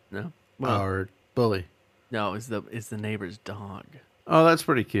neighbor. No. Well, Our bully. no, it's the neighbor's dog. Oh, that's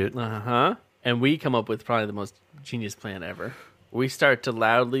pretty cute. Uh-huh. And we come up with probably the most genius plan ever. We start to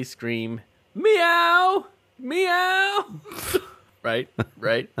loudly scream, meow, meow. Right?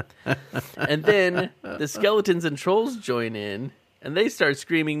 And then the skeletons and trolls join in, and they start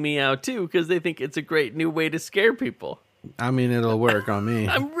screaming meow too, because they think it's a great new way to scare people. I mean, it'll work on me.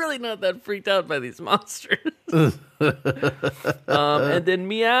 I'm really not that freaked out by these monsters. And then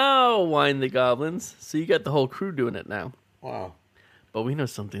meow whine the goblins. So you got the whole crew doing it now. Wow. But we know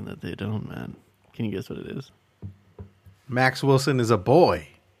something that they don't, man. Can you guess what it is? Max Wilson is a boy.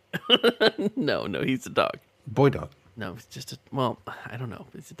 No, he's a dog. Boy dog. No, it's just well, I don't know.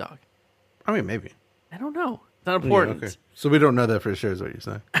 It's a dog. I mean, maybe. I don't know. It's not important. Yeah, okay. So we don't know that for sure is what you're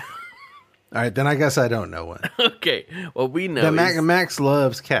saying. All right, then I guess I don't know one. Okay. What we know That is Max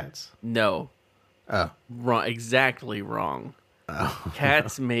loves cats. no. Oh. Wrong. Exactly wrong.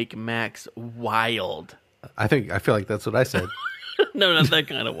 Cats make Max wild. I feel like that's what I said. No, not that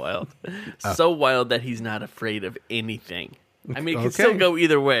kind of wild. So wild that he's not afraid of anything. I mean, it can still Okay. go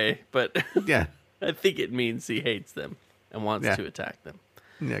either way, but Yeah. I think it means he hates them and wants Yeah. to attack them.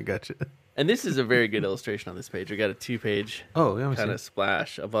 Yeah, gotcha. And this is a very good illustration on this page. We got a 2-page Oh, yeah. kind of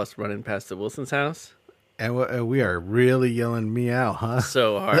splash of us running past the Wilson's house. And we are really yelling me out, huh?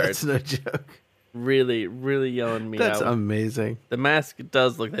 So hard. That's no joke. Really, really yelling me That's out. amazing. The mask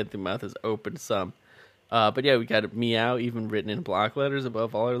does look like the mouth is open some. But yeah, we got a meow even written in block letters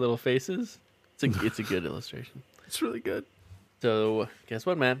above all our little faces. It's a good illustration. It's really good. So guess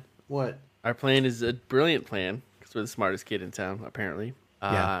what, man? What? Our plan is a brilliant plan because we're the smartest kid in town, apparently. Yeah,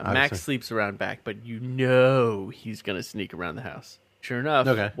 obviously. Max sleeps around back, but you know he's going to sneak around the house. Sure enough,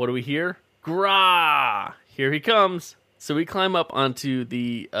 Okay. What do we hear? Grah! Here he comes. So we climb up onto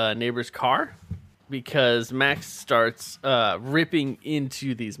the neighbor's car because Max starts ripping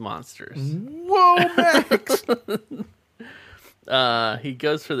into these monsters. Whoa, Max! He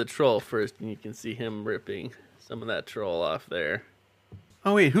goes for the troll first, and you can see him ripping some of that troll off there.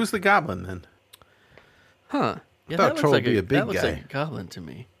 Oh, wait, who's the goblin then? Huh. Yeah, thought that looks troll like would be a big that looks guy. like a goblin to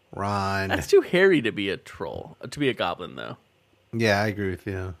me. Ron. That's too hairy to be a troll. To be a goblin, though. Yeah, I agree with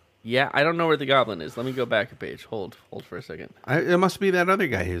you. Yeah, I don't know where the goblin is. Let me go back a page. Hold for a second. It must be that other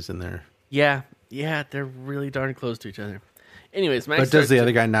guy who's in there. Yeah, they're really darn close to each other. Anyways, Max. But does the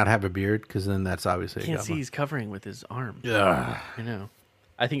other guy not have a beard? Because then that's obviously a Can't see goblin. he's covering with his arm. Ugh. I know.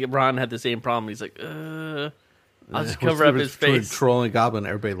 I think Ron had the same problem. He's like, I'll just It was- cover up it was his between face. Troll and goblin.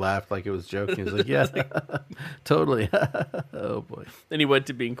 Everybody laughed like it was joking. He was like, yeah, totally. Oh, boy. Then he went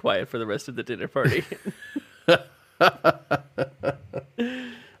to being quiet for the rest of the dinner party.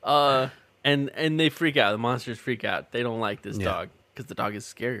 And they freak out. The monsters freak out. They don't like this Yeah. dog because the dog is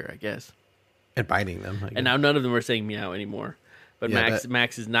scarier, I guess. And biting them. I guess. And now none of them are saying meow anymore. But Yeah,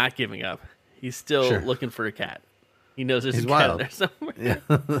 Max is not giving up. He's still Sure. looking for a cat. He knows there's He's a cat wild. there somewhere.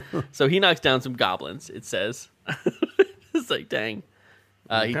 So he knocks down some goblins, it says. It's like, dang.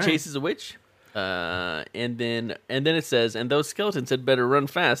 He Okay. chases a witch. And then it says, and those skeletons had better run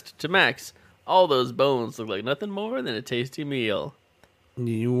fast. To Max, all those bones look like nothing more than a tasty meal.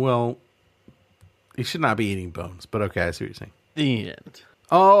 Well, you should not be eating bones, but okay, I see what you're saying. The end.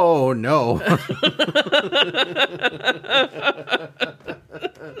 Oh, no.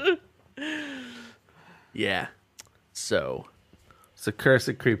 Yeah. So, It's the curse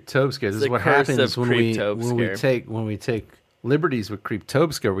of Creeptobescare. This is the what curse happens of when Creeptobescare. we take liberties with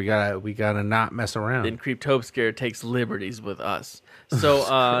Creeptobescare. We gotta not mess around. then Creeptobescare takes liberties with us.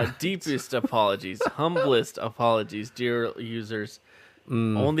 So, deepest apologies, humblest apologies, dear users.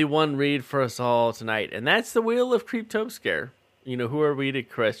 Only one read for us all tonight, and that's the Wheel of Creeptobescare. You know, who are we to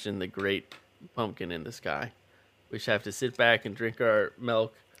question the great pumpkin in the sky? We just have to sit back and drink our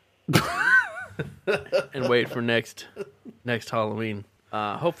milk and wait for next Halloween.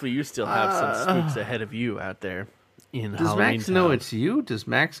 Hopefully, you still have some spooks ahead of you out there. in Does Halloween Max know Town. it's you? Does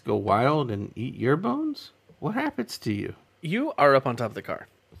Max go wild and eat your bones? What happens to you? You are up on top of the car.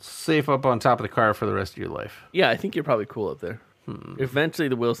 Safe up on top of the car for the rest of your life. Yeah, I think you're probably cool up there. Eventually,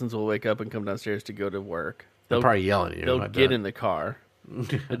 the Wilsons will wake up and come downstairs to go to work. They'll probably yell at you. They'll I get bet. in the car.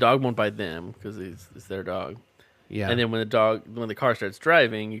 The dog won't bite them because it's their dog. Yeah. And then when the car starts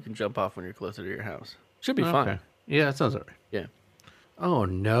driving, you can jump off when you're closer to your house. Should be fun. Okay. Yeah, that sounds all right. Yeah. Oh,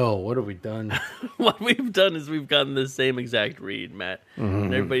 no. What have we done? What we've done is we've gotten the same exact read, Matt.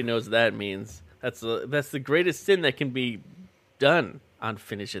 And everybody knows what that means. That's the greatest sin that can be done on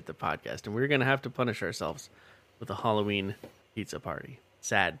Finish It, the podcast. And we're going to have to punish ourselves with a Halloween pizza party.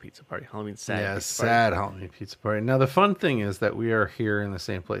 Sad pizza party. Halloween sad Yeah, pizza party. sad Halloween pizza party. Now, the fun thing is that we are here in the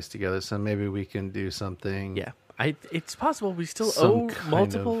same place together, so maybe we can do something. Yeah. It's possible we still Some owe kind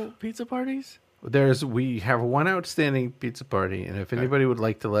multiple pizza parties. We have one outstanding pizza party, and if anybody would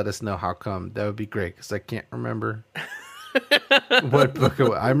like to let us know how come, that would be great, because I can't remember what book it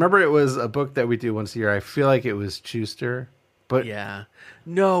was. I remember it was a book that we do once a year. I feel like it was Schuster, but Yeah.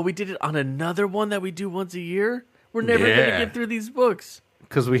 No, we did it on another one that we do once a year. We're never going to Yeah. get through these books.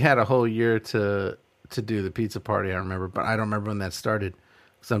 because we had a whole year to do the pizza party, I remember, but I don't remember when that started.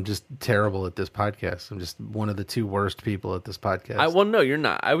 Because I'm just terrible at this podcast. I'm just one of the two worst people at this podcast. Well, no, you're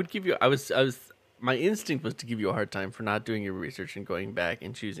not. I would give you. I was. My instinct was to give you a hard time for not doing your research and going back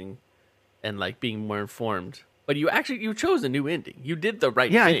and choosing, and like being more informed. But you chose a new ending. You did the right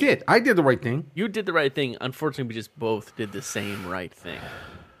yeah, thing. I did. I did the right thing. You did the right thing. Unfortunately, we just both did the same right thing.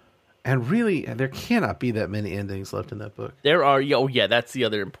 And really, there cannot be that many endings left in that book. There are. Oh, yeah. That's the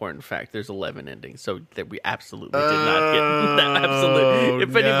other important fact. There's 11 endings, so that we absolutely did not get. That absolutely.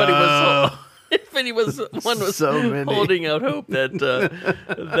 If anyone was So many. holding out hope that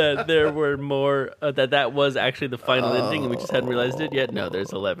that there were more, that was actually the final ending, and we just hadn't realized it yet. No,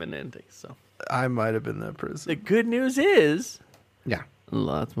 there's 11 endings. So I might have been that person. the good news is Yeah.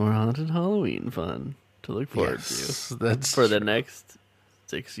 lots more haunted Halloween fun to look forward Yes, to that's for the next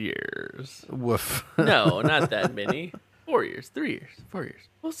 6 years. woof. No, not that many. 4 years, 3 years, 4 years.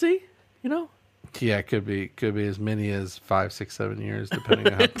 We'll see. You know. Yeah, it could be as many as 5, 6, 7 years,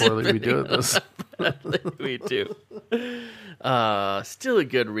 depending on how poorly we do at this. We do. Still a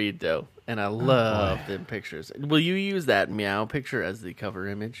good read though, and I love them pictures. Will you use that meow picture as the cover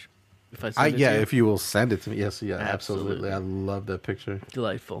image? If I send it to you? If you will send it to me. Yes, yeah, Absolutely. absolutely. I love that picture.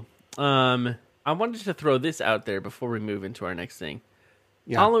 Delightful. I wanted to throw this out there before we move into our next thing.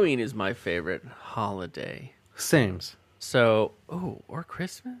 Yeah. Halloween is my favorite holiday. Sames. So, or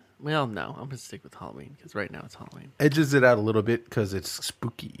Christmas? Well, no, I'm gonna stick with Halloween because right now it's Halloween. Edges it out a little bit because it's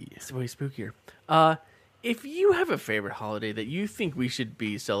spooky. It's way spookier. If you have a favorite holiday that you think we should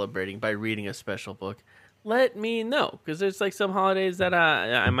be celebrating by reading a special book, let me know. Because there's like some holidays that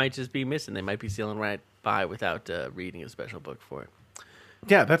I might just be missing. They might be sailing right by without reading a special book for it.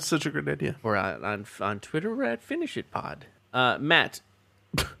 Yeah, that's such a good idea. Or on Twitter, we're at Finish It Pod. Matt,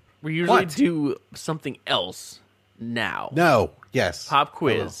 we usually What? do something else now. No. Yes. Pop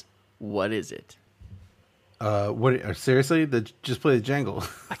quiz. What is it? What? Seriously? Just play the jangle.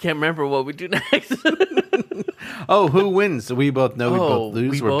 I can't remember what we do next. Oh, who wins? We both know we both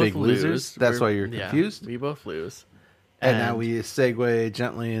lose. we We're both big losers. That's why you're yeah, confused. we both lose. And now we segue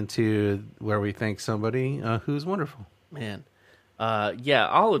gently into where we thank somebody who's wonderful. Man. Yeah,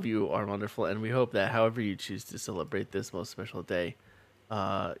 all of you are wonderful, and we hope that however you choose to celebrate this most special day,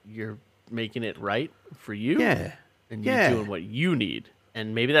 you're making it right for you. Yeah. And you're Yeah. doing what you need.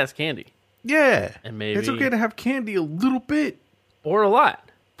 And maybe that's candy. Yeah. And maybe- it's okay to have candy a little bit, Or a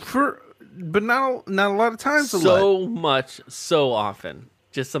lot. but not a lot of times. So much, so often.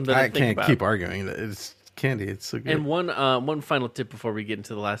 Just something to I think can't about. keep arguing that it's candy. It's so good. And one final tip before we get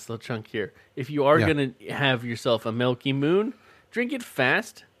into the last little chunk here. If you are Yeah. going to have yourself a Milky Moon, drink it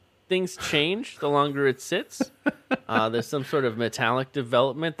fast. Things change the longer it sits. There's some sort of metallic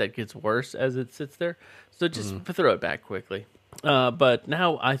development that gets worse as it sits there. So just throw it back quickly. But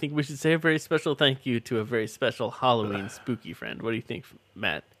now I think we should say a very special thank you to a very special Halloween spooky friend. What do you think,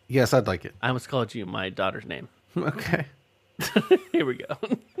 Matt? Yes, I'd like it. I almost called you my daughter's name. Okay. Here we go.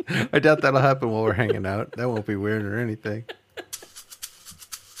 I doubt that'll happen while we're hanging out. That won't be weird or anything.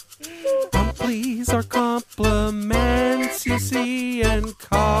 Please are compliments, you see, and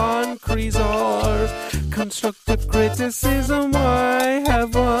concretes are constructive criticism. Why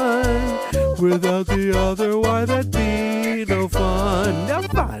have one without the other? Why that'd be no fun? No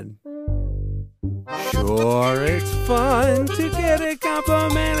fun. Sure, it's fun to get a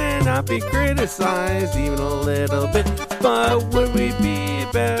compliment and not be criticized even a little bit. But would we be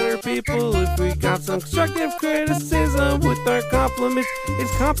better people if we got some constructive criticism with our compliments?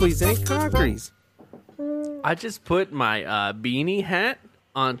 It's complies and concretes. I just put my beanie hat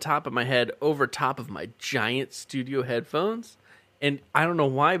on top of my head over top of my giant studio headphones. And I don't know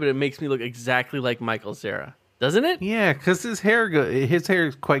why, but it makes me look exactly like Michael Cera. Doesn't it? Yeah, because his hair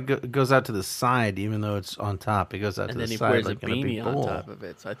goes out to the side, even though it's on top. It goes out to the side. And then he wears like a in big beanie on bowl. top of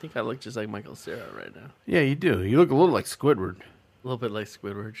it. So I think I look just like Michael Cera right now. Yeah, you do. You look a little like Squidward. A little bit like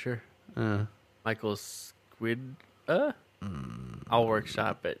Squidward, sure. Michael Squid. I'll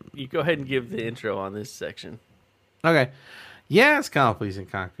workshop it. You go ahead and give the intro on this section. Okay. Yes, complies and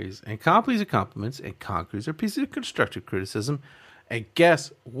concretes. And complies are compliments, and concretes are pieces of constructive criticism. And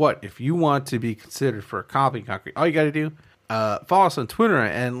guess what? If you want to be considered for a compliment concrete, all you got to do, follow us on Twitter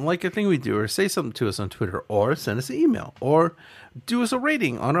and like a thing we do, or say something to us on Twitter, or send us an email, or do us a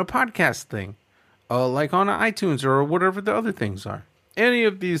rating on a podcast thing, like on iTunes or whatever the other things are. Any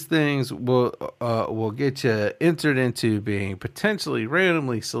of these things will get you entered into being potentially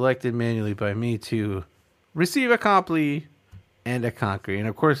randomly selected manually by me to receive a compli and a concrete. And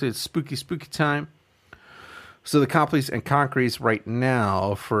of course, it's spooky time. So the complies and concretes right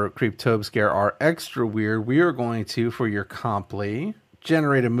now for Creeptober Scare are extra weird. We are going to, for your compli,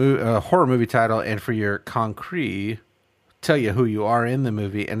 generate a horror movie title, and for your concrete, tell you who you are in the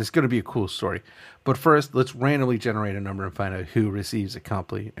movie, and it's going to be a cool story. But first, let's randomly generate a number and find out who receives a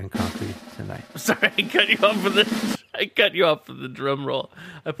compli and concrete tonight. Sorry, I cut you off for the drum roll.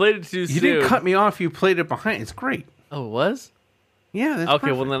 I played it too soon. You didn't cut me off. You played it behind. It's great. Oh, it was? Yeah. That's okay,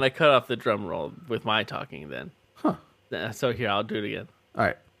 perfect. well then I cut off the drum roll with my talking then. Huh. So here, I'll do it again. All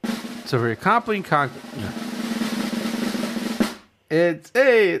right. So for your compli and concrete, it's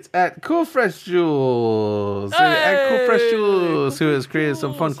at Cool Fresh Jules. At Cool Fresh Jules, who has created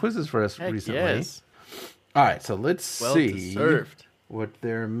some fun quizzes for us Heck recently. yes. All right, so let's Well see deserved. what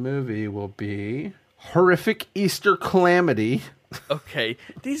their movie will be. Horrific Easter Calamity. Okay,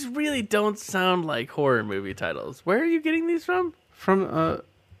 these really don't sound like horror movie titles. Where are you getting these from? From a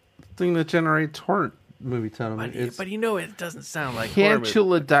thing that generates horror movie title. But you know it doesn't sound like horror movie.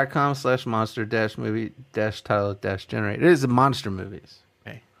 Cantula.com/monster-movie-title-generate. It is a monster movies.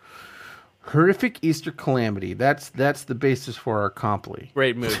 Okay. Horrific Easter Calamity. That's the basis for our compli.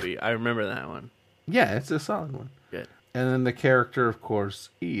 Great movie. I remember that one. Yeah, it's a solid one. Good. And then the character, of course,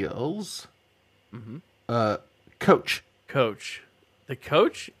 is Coach. Coach. The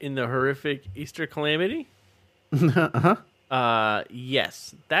coach in the Horrific Easter Calamity?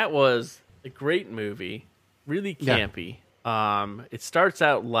 Yes. That was a great movie. Really campy. Yeah. It starts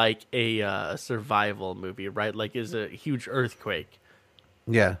out like a survival movie, right? Like it's a huge earthquake.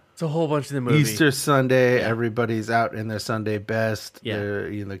 Yeah. It's a whole bunch of the movie. Easter Sunday, everybody's out in their Sunday best. Yeah.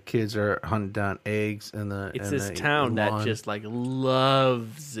 The kids are hunting down eggs in the It's this town that just like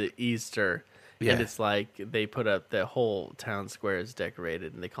loves Easter. Yeah. And it's like they put up the whole town square is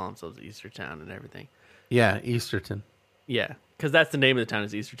decorated and they call themselves Easter Town and everything. Yeah, Easterton. Yeah, because that's the name of the town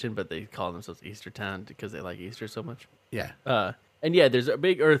is Easterton, but they call themselves Easter Town because they like Easter so much. Yeah. And yeah, there's a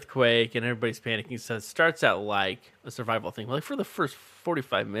big earthquake and everybody's panicking. So it starts out like a survival thing, like for the first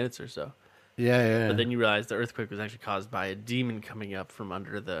 45 minutes or so. Yeah. But then you realize the earthquake was actually caused by a demon coming up from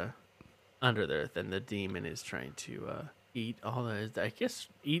under the earth, and the demon is trying to eat all of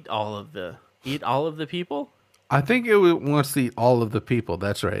the people. I think it wants to eat all of the people.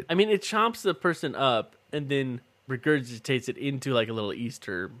 That's right. I mean, it chomps the person up and then regurgitates it into like a little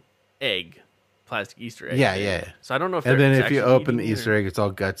Easter egg, plastic Easter egg. Yeah. So I don't know if. And then if you actually open the eating it Easter egg, it's all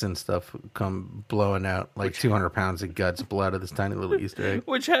guts and stuff come blowing out, like 200 pounds of guts blow out of this tiny little Easter egg.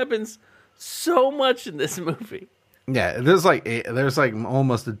 which happens so much in this movie. Yeah, there's like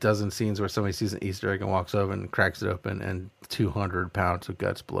almost a dozen scenes where somebody sees an Easter egg and walks over and cracks it open, and 200 pounds of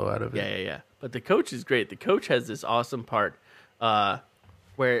guts blow out of it. Yeah. But the coach is great. The coach has this awesome part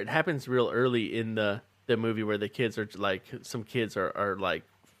where it happens real early in the movie where the kids are like, some kids are like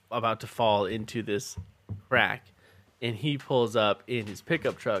about to fall into this crack, and he pulls up in his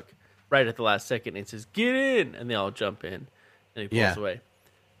pickup truck right at the last second and says, "Get in!" and they all jump in, and he pulls away.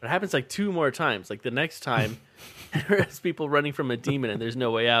 But it happens like 2 more times. Like the next time, there's people running from a demon and there's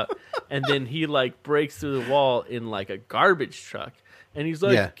no way out. And then he like breaks through the wall in like a garbage truck. And he's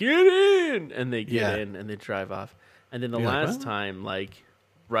like, "Get in!" And they get in and they drive off. And then the last time, like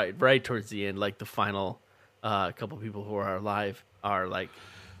right towards the end, like the final couple people who are alive are like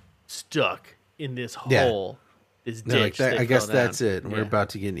stuck in this hole, this ditch. Like I guess that's down. it. We're about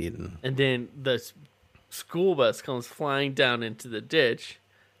to get eaten. And then the school bus comes flying down into the ditch.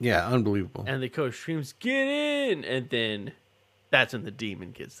 Yeah, unbelievable. And the coach screams, "Get in!" And then that's when the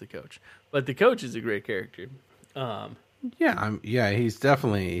demon gets the coach. But the coach is a great character. He's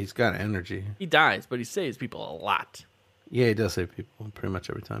got energy. He dies, but he saves people a lot. Yeah, he does save people pretty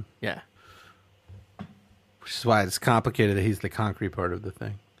much every time. Yeah. Which is why it's complicated that he's the concrete part of the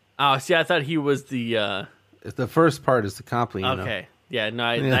thing. Oh, see, I thought he was the. The first part is the complete. Okay, yeah, no,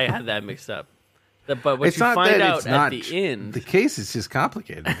 I had that mixed up. But what It's you not find that out it's at not the end, the case is just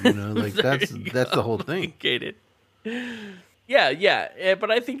complicated. Like that's the whole thing. complicated. Yeah, but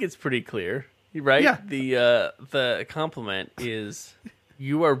I think it's pretty clear, right? Yeah. The compliment is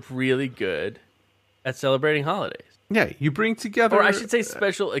you are really good at celebrating holidays, Yeah, you bring together, or I should say,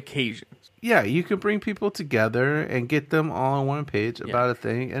 special occasions. Yeah, you can bring people together and get them all on one page about a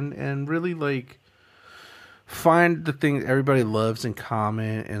thing, and really like find the things everybody loves in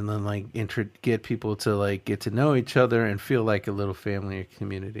common, and then like get people to like get to know each other and feel like a little family or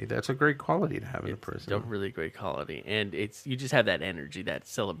community. That's a great quality to have in a person. A really great quality, and you just have that energy, that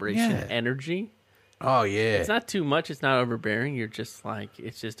celebration energy. Oh yeah, It's not too much. It's not overbearing. You're just like,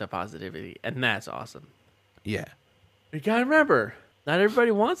 it's just a positivity, and that's awesome. yeah, You gotta remember, not everybody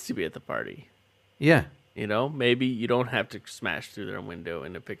wants to be at the party. yeah. Maybe you don't have to smash through their window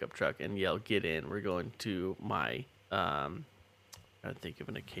in a pickup truck and yell, "Get in! We're going to my I think of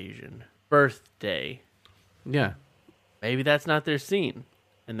an occasion, birthday." Yeah. Maybe that's not their scene,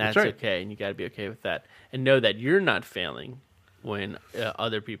 and that's right. okay. And you got to be okay with that, and know that you're not failing when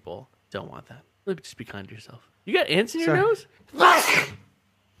other people don't want that. Just be kind to yourself. You got ants in your Sorry. nose?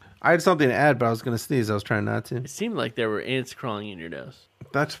 I had something to add, but I was going to sneeze. I was trying not to. It seemed like there were ants crawling in your nose.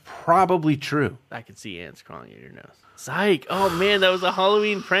 That's probably true. I could see ants crawling in your nose. Psych! Oh man, that was a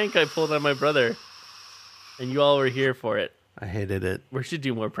Halloween prank I pulled on my brother, and you all were here for it. I hated it. We should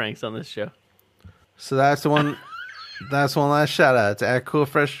do more pranks on this show. So that's the one. That's one last shout out to at Cool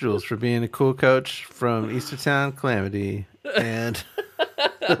Fresh Jules for being a cool coach from Eastertown Calamity, and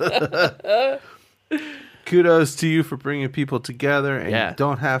kudos to you for bringing people together. And you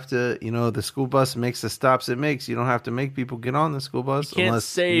don't have to, the school bus makes the stops it makes. You don't have to make people get on the school bus. You can't unless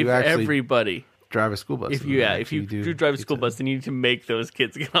save you actually everybody. drive a school bus. If you do drive a school bus, then you need to make those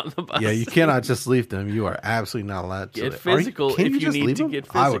kids get on the bus. Yeah, you cannot just leave them. You are absolutely not allowed to. Get physical Can if you just need leave to them? get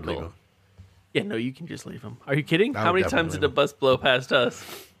I would leave physical. them. Yeah, no, you can just leave them. Are you kidding? I How would many times definitely did a bus blow past us?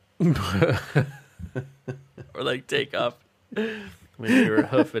 Or like take off when we were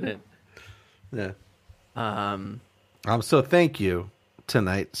hoofing it. Yeah. So thank you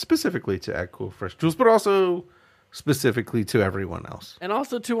tonight, specifically to at Cool Fresh Jules, but also specifically to everyone else. And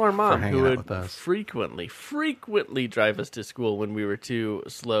also to our mom, hanging who out would with us. frequently drive us to school when we were too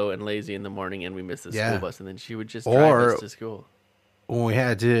slow and lazy in the morning and we missed the Yeah. school bus, and then she would just drive us to school. When we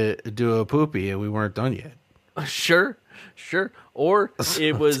had to do a poopy and we weren't done yet. Sure. Or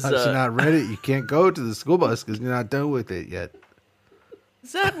it was... Sometimes you're not ready. You can't go to the school bus because you're not done with it yet.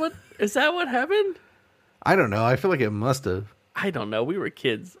 Is that what happened? I don't know. I feel like it must have. I don't know. We were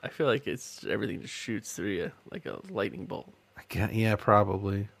kids. I feel like everything just shoots through you like a lightning bolt. Yeah,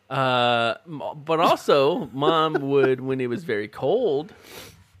 probably. But also, Mom would, when it was very cold,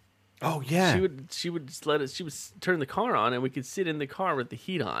 Oh, yeah. she would just let us. She would turn the car on, and we could sit in the car with the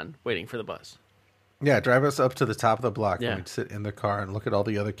heat on, waiting for the bus. Yeah, drive us up to the top of the block Yeah. and we'd sit in the car and look at all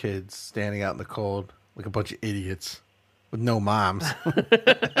the other kids standing out in the cold like a bunch of idiots with no moms.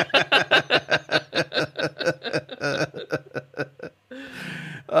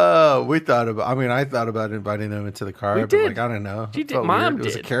 I thought about inviting them into the car, We but did. like, I don't know. She It did. felt Mom weird. It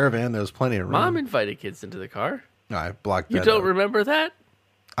was a did. caravan. There was plenty of room. Mom invited kids into the car. No, I blocked You that don't out. remember that?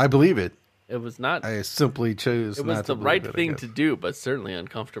 I believe it. It was not. I simply chose It was not the to believe right it, I thing guess. to do, but certainly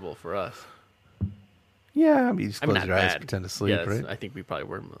uncomfortable for us. Yeah, I mean, you just I'm close not your eyes, bad. pretend to sleep, Yeah, right? I think we probably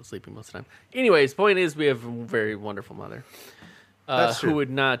were sleeping most of the time. Anyways, point is, we have a very wonderful mother That's true. who would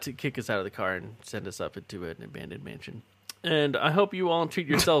not kick us out of the car and send us up into an abandoned mansion. And I hope you all treat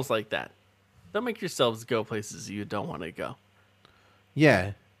yourselves like that. Don't make yourselves go places you don't want to go.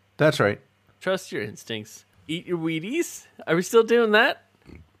 Yeah, that's right. Trust your instincts. Eat your Wheaties. Are we still doing that?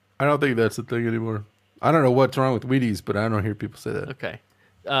 I don't think that's the thing anymore. I don't know what's wrong with Wheaties, but I don't hear people say that. Okay.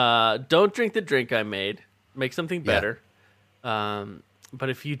 Don't drink the drink I made. Make something better. But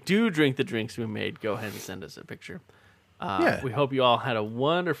if you do drink the drinks we made, go ahead and send us a picture. Yeah. We hope you all had a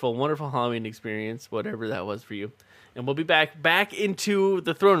wonderful, wonderful Halloween experience, whatever that was for you. And we'll be back into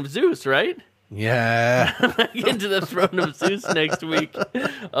the Throne of Zeus, right? Yeah. Back into the Throne of Zeus next week.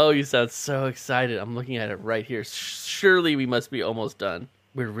 Oh, you sound so excited. I'm looking at it right here. Surely we must be almost done.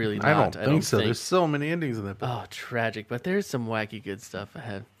 We're really not. I don't think so. There's so many endings in that book. Oh, tragic. But there's some wacky good stuff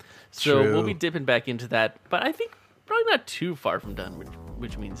ahead. So True. we'll be dipping back into that. But I think probably not too far from done,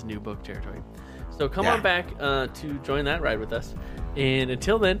 which means new book territory. So come on back to join that ride with us. And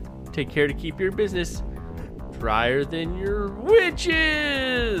until then, take care to keep your business drier than your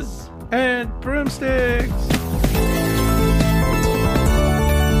witches. And broomsticks.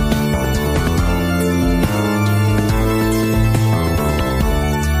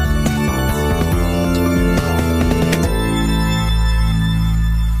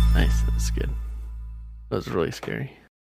 really scary.